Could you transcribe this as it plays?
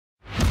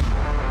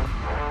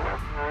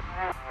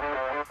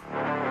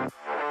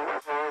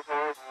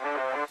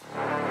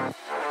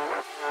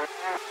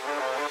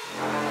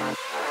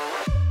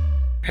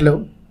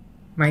Hello,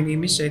 my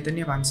name is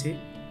Chaitnaya Panse.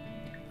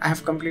 I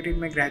have completed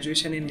my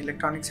graduation in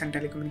Electronics and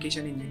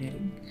Telecommunication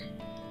Engineering.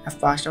 I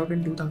have passed out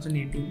in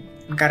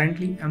 2018 and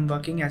currently I am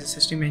working as a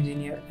system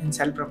engineer in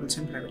Cell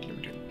Propulsion Private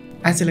Limited.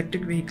 As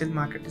electric vehicle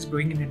market is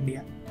growing in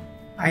India,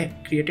 I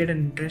created an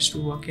interest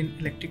to work in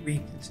electric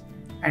vehicles,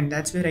 and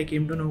that's where I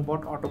came to know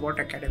about Autobot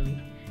Academy,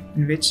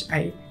 in which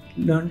I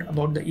learned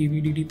about the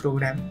EVDD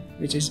program,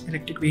 which is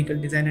Electric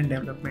Vehicle Design and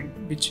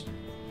Development, which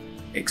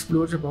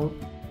explores about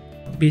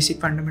basic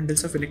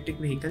fundamentals of electric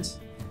vehicles.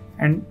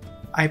 And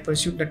I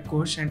pursued that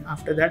course, and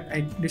after that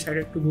I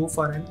decided to go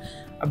for an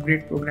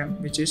upgrade program,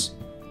 which is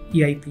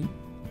EIP.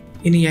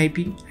 In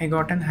EIP, I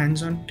got an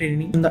hands-on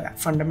training on the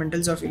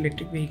fundamentals of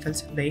electric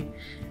vehicles like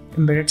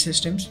embedded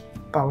systems,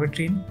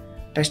 powertrain,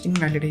 testing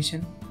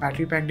validation,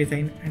 battery pack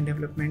design and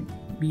development,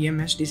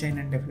 BMS design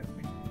and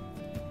development.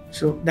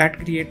 So that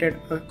created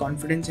a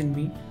confidence in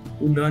me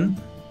to learn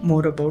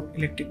more about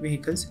electric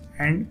vehicles,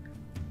 and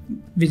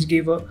which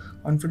gave a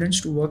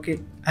confidence to work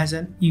as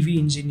an EV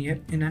engineer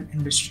in an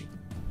industry.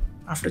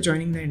 After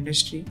joining the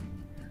industry,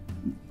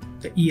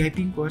 the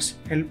EIP course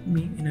helped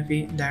me in a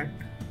way that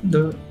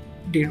the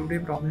day-to-day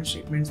problem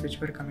statements which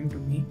were coming to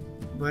me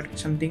were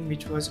something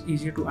which was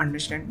easier to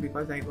understand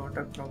because I got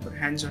a proper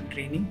hands-on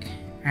training,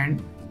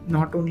 and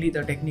not only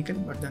the technical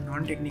but the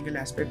non-technical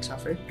aspects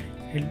of it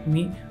helped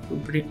me to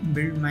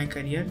build my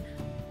career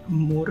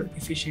more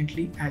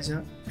efficiently as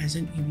an EV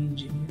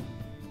engineer.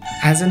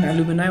 As an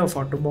alumni of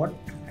Autobot,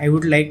 I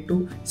would like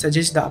to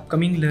suggest the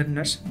upcoming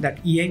learners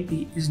that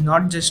EIP is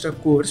not just a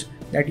course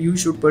that you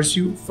should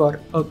pursue for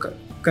a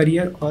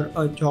career or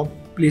a job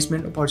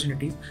placement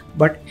opportunities,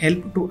 but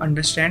help to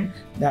understand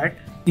that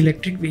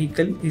electric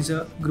vehicle is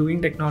a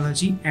growing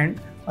technology and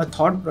a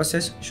thought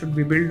process should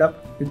be built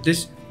up with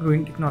this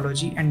growing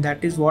technology, and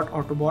that is what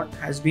Autobot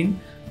has been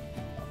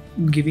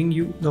giving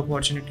you the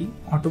opportunity.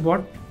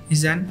 Autobot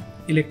is an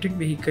electric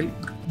vehicle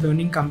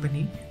learning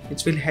company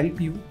which will help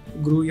you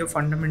grow your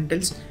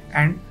fundamentals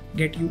and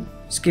get you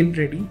skill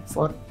ready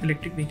for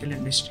electric vehicle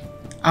industry.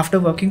 After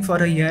working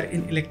for a year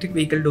in electric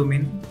vehicle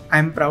domain, I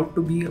am proud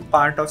to be a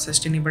part of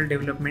sustainable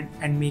development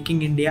and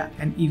making India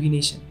an EV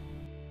nation.